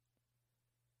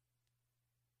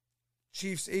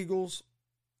 Chiefs, Eagles.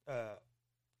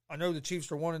 I know the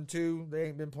Chiefs are 1-2. They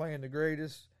ain't been playing the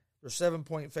greatest. They're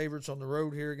 7-point favorites on the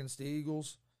road here against the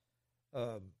Eagles.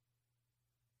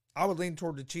 I would lean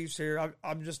toward the Chiefs here.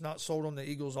 I'm just not sold on the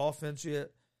Eagles' offense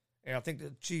yet. And I think the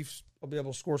Chiefs will be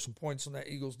able to score some points on that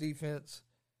Eagles defense.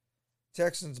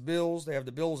 Texans, Bills. They have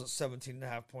the Bills at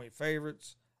 17.5-point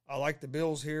favorites. I like the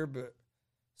Bills here, but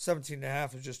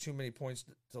 17.5 is just too many points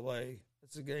to lay.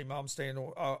 It's a game I'm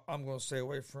going to stay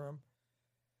away from.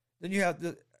 Then you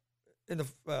have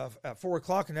at 4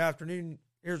 o'clock in the afternoon,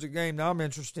 here's a game that I'm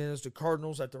interested in, is the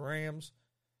Cardinals at the Rams.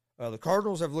 The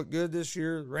Cardinals have looked good this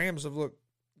year. The Rams have looked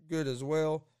good as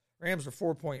well. Rams are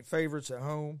 4-point favorites at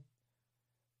home.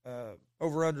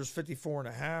 Over-under is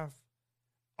 54.5.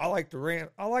 I like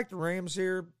the Rams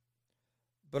here,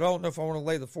 but I don't know if I want to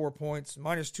lay the 4 points.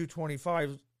 Minus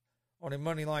 225 on a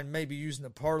money line, maybe using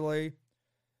the parlay.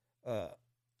 I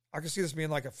can see this being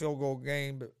like a field goal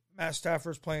game, but Matt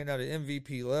Stafford's playing at an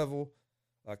MVP level.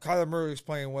 Kyler Murray's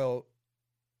playing well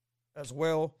as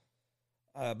well.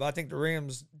 But I think the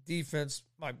Rams' defense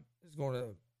is going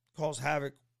to cause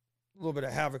a little bit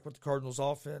of havoc with the Cardinals'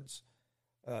 offense.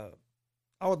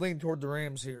 I would lean toward the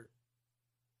Rams here.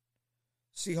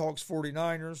 Seahawks,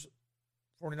 49ers.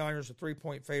 49ers are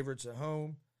 3-point favorites at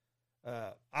home.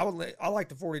 I like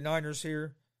the 49ers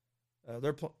here.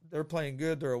 They're playing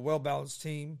good. They're a well-balanced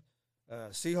team.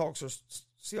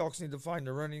 Seahawks need to find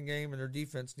the running game, and their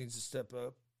defense needs to step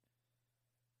up.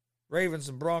 Ravens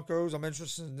and Broncos. I'm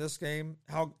interested in this game.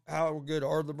 How good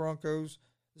are the Broncos?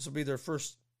 This will be their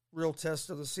first real test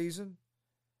of the season.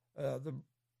 The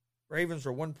Ravens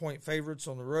are 1-point favorites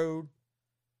on the road.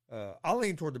 I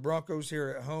lean toward the Broncos here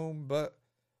at home, but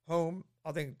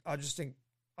I think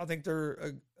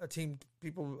they're a team.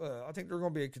 I think they're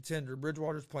going to be a contender.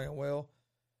 Bridgewater's playing well.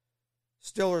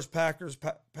 Steelers, Packers.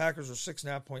 Packers are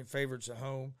 6.5-point favorites at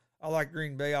home. I like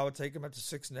Green Bay. I would take them up to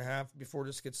 6.5 before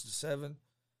this gets to 7.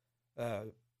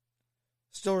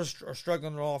 Steelers are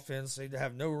struggling on offense. They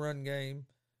have no run game,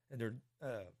 and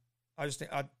I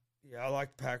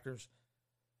like the Packers.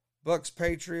 Bucks,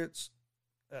 Patriots.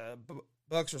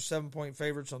 Bucks are 7-point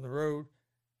favorites on the road.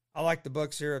 I like the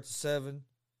Bucks here at the 7.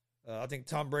 I think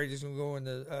Tom Brady's going to go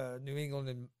into New England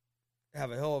and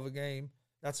have a hell of a game.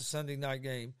 That's a Sunday night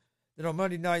game. Then on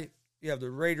Monday night, you have the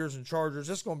Raiders and Chargers.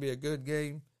 This is going to be a good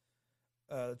game.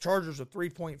 The Chargers are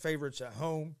 3-point favorites at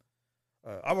home.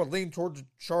 I would lean towards the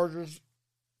Chargers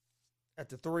at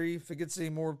the 3. If it gets any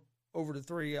more over the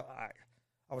 3, I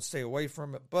would stay away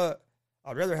from it. But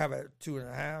I'd rather have it at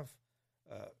 2.5.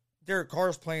 Derek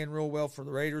Carr's playing real well for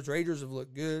the Raiders. Raiders have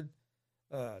looked good.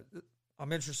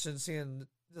 I'm interested in seeing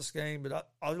this game, but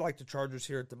I like the Chargers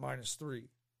here at the -3.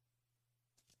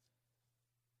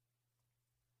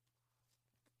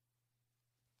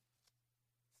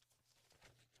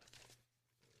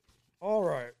 All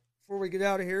right. Before we get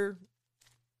out of here,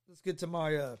 let's get to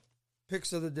my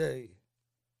picks of the day.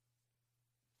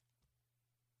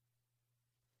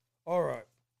 All right.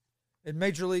 In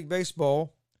Major League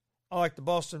Baseball, I like the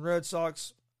Boston Red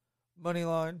Sox money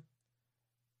line,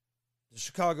 the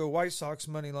Chicago White Sox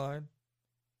money line,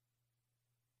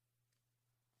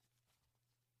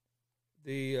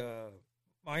 the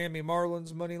Miami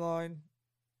Marlins money line,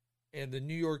 and the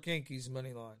New York Yankees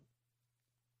money line.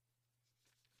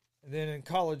 And then in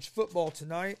college football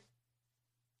tonight,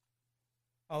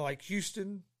 I like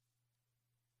Houston.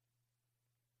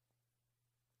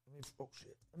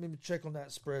 Let me check on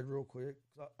that spread real quick.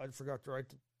 I forgot to write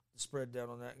the spread down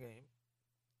on that game.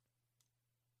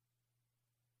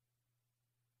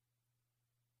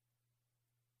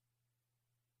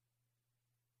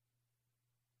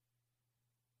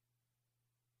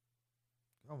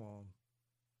 Come on.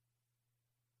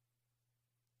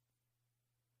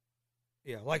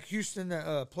 Yeah, like Houston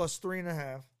plus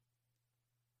 3.5.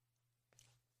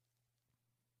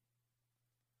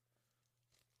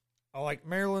 I like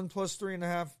Maryland plus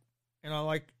 3.5, and I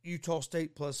like Utah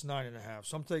State plus 9.5.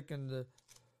 So I'm taking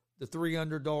the 3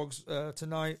 underdogs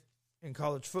tonight in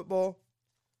college football.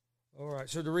 All right,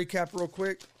 so to recap real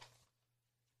quick,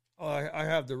 I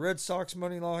have the Red Sox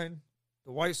money line,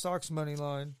 the White Sox money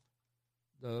line,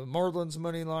 the Marlins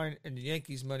money line, and the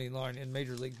Yankees money line in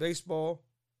Major League Baseball.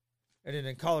 And then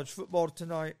in college football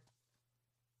tonight,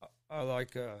 I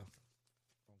like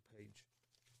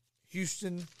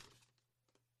Houston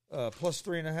plus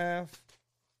 3.5,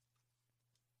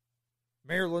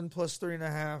 Maryland plus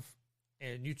 3.5,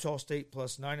 and Utah State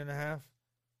plus 9.5.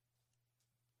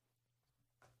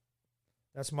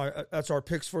 That's our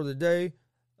picks for the day.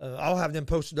 I'll have them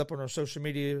posted up on our social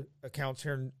media accounts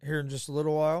here in just a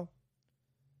little while.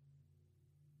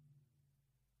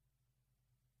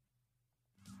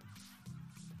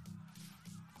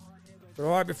 But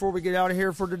all right, before we get out of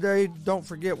here for today, don't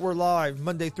forget we're live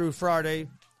Monday through Friday,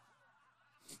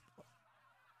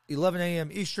 11 a.m.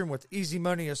 Eastern with Easy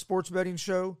Money, a sports betting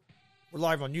show. We're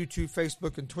live on YouTube,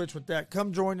 Facebook, and Twitch with that.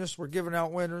 Come join us. We're giving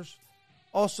out winners.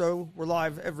 Also, we're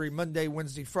live every Monday,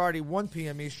 Wednesday, Friday, 1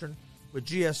 p.m. Eastern with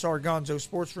GSR Gonzo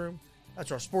Sports Room.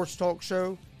 That's our sports talk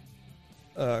show.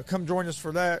 Come join us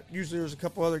for that. Usually there's a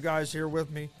couple other guys here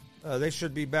with me. They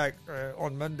should be back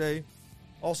on Monday.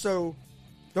 Also,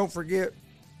 don't forget,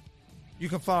 you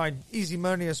can find Easy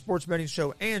Money, a sports betting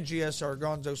show, and GSR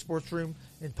Gonzo Sports Room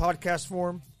in podcast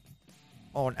form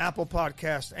on Apple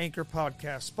Podcasts, Anchor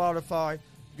Podcasts, Spotify,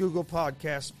 Google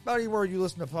Podcasts. About anywhere you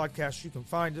listen to podcasts, you can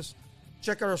find us.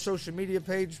 Check out our social media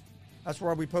page. That's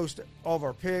where we post all of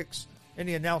our picks,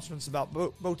 any announcements about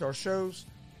both our shows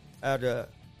at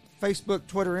Facebook,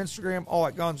 Twitter, Instagram, all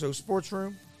at Gonzo Sports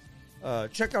Room.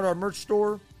 Check out our merch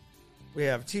store. We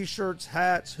have t-shirts,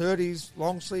 hats, hoodies,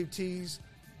 long sleeve tees,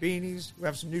 beanies. We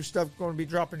have some new stuff going to be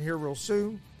dropping here real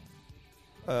soon.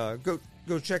 Go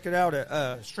check it out at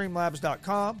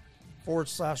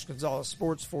streamlabs.com/Gonzalez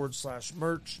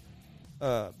Sports/merch.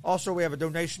 Also, we have a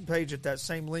donation page at that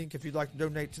same link if you'd like to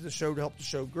donate to the show to help the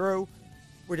show grow.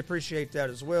 We'd appreciate that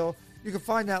as well. You can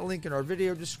find that link in our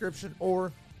video description,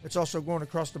 or it's also going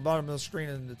across the bottom of the screen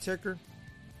in the ticker.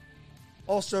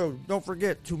 Also, don't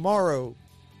forget, tomorrow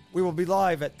we will be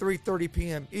live at 3:30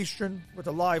 p.m. Eastern with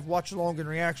a live watch-along and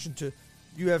reaction to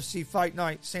UFC Fight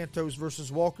Night Santos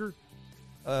versus Walker.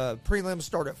 Prelims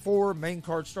start at 4. Main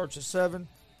card starts at 7.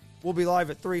 We'll be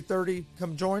live at 3:30.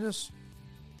 Come join us.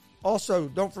 Also,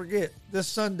 don't forget, this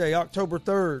Sunday, October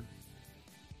 3rd,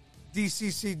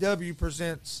 DCCW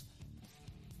presents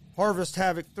Harvest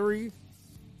Havoc 3.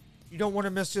 You don't want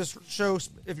to miss this show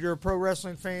if you're a pro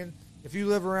wrestling fan. If you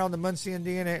live around the Muncie,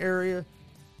 Indiana area,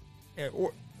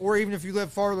 or even if you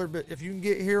live farther, but if you can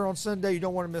get here on Sunday, you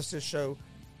don't want to miss this show.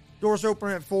 Doors open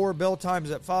at 4, bell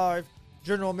time's at 5.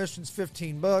 General admission's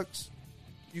 $15.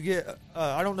 You get,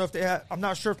 I don't know if they have, I'm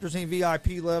not sure if there's any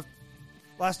VIP left.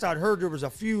 Last I'd heard, there was a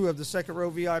few of the second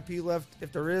row VIP left.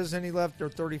 If there is any left, they're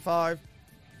 $35.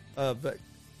 But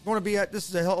going to be at, this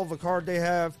is a hell of a card they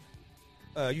have.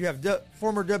 You have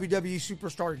former WWE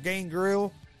superstar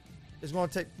Gangrel is going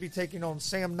to be taking on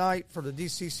Sam Knight for the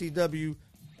DCCW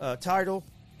title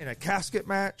in a casket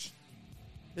match.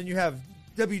 Then you have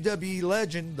WWE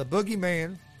legend, the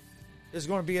Boogeyman, is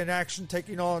going to be in action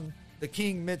taking on the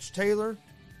King, Mitch Taylor.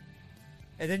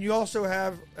 And then you also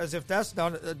have, as if that's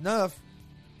not enough,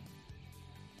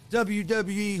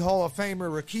 WWE Hall of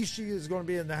Famer Rikishi is going to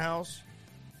be in the house.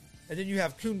 And then you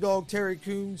have Coondog Terry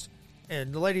Coons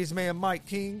and the ladies' man Mike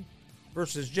King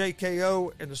versus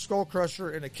JKO and the Skull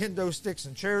Crusher in a kendo sticks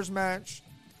and chairs match.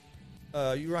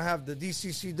 You're going to have the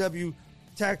DCCW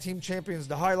Tag Team Champions,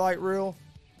 the Highlight Reel,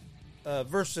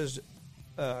 versus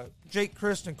Jake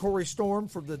Christ and Corey Storm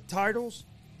for the titles.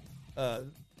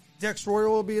 Dex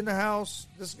Royal will be in the house.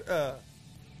 This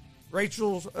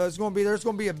Rachel's is going to be there. It's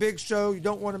going to be a big show. You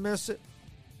don't want to miss it.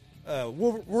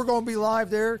 We're going to be live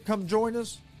there. Come join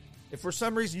us. If for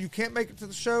some reason you can't make it to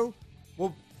the show,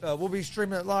 we'll be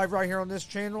streaming it live right here on this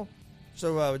channel.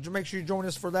 So make sure you join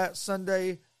us for that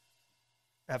Sunday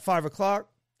at 5 o'clock.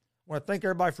 I want to thank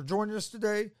everybody for joining us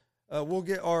today. We'll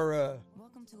get our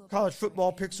college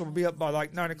football picks will be up by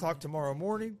like 9 o'clock tomorrow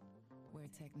morning.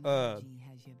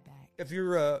 If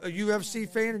you're a UFC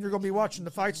fan and you're going to be watching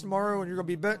the fights tomorrow and you're going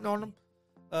to be betting on them,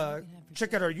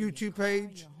 check out our YouTube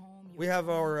page. We have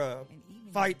our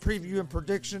fight preview and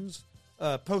predictions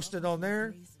posted on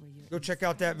there. Go check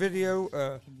out that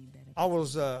video. I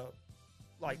was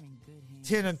like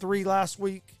 10-3 last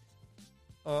week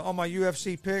on my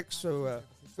UFC picks, so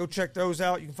go check those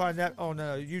out. You can find that on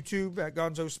YouTube at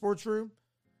Gonzo Sports Room.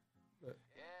 I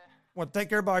want to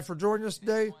thank everybody for joining us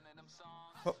today.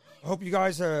 Hope you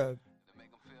guys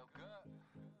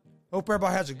hope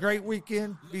everybody has a great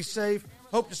weekend. Be safe.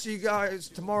 Hope to see you guys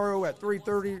tomorrow at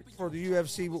 3:30 for the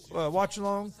UFC watch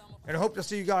along, and I hope to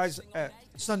see you guys at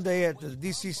Sunday at the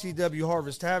DCCW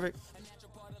Harvest Havoc.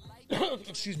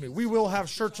 Excuse me. We will have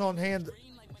shirts on hand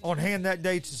that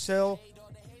day to sell.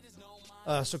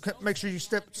 So make sure you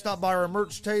stop by our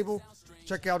merch table,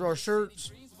 check out our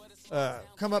shirts,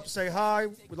 come up, say hi.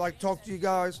 We'd like to talk to you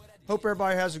guys. Hope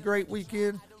everybody has a great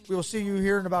weekend. We will see you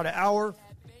here in about an hour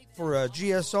for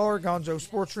GSR, Gonzo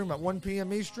Sports Room at 1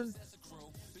 p.m. Eastern.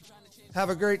 Have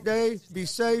a great day. Be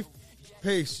safe.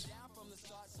 Peace.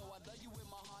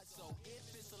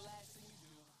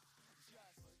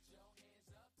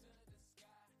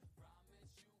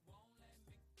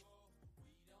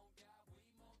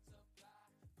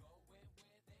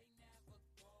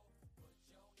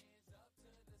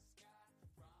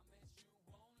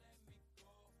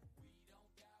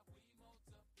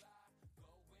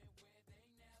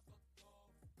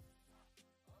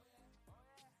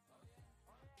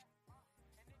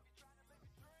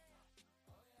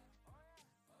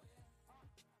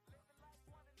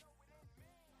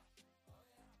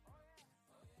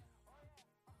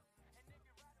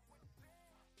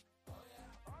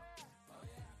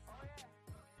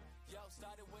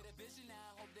 Started with a vision,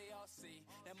 now I hope they all see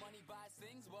that money buys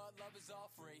things, but love is all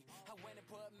free. I went and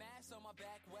put mass on my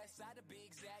back, west side to be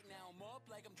exact. Now I'm up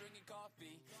like I'm drinking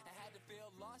coffee. I had to feel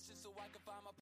lost just so I could find my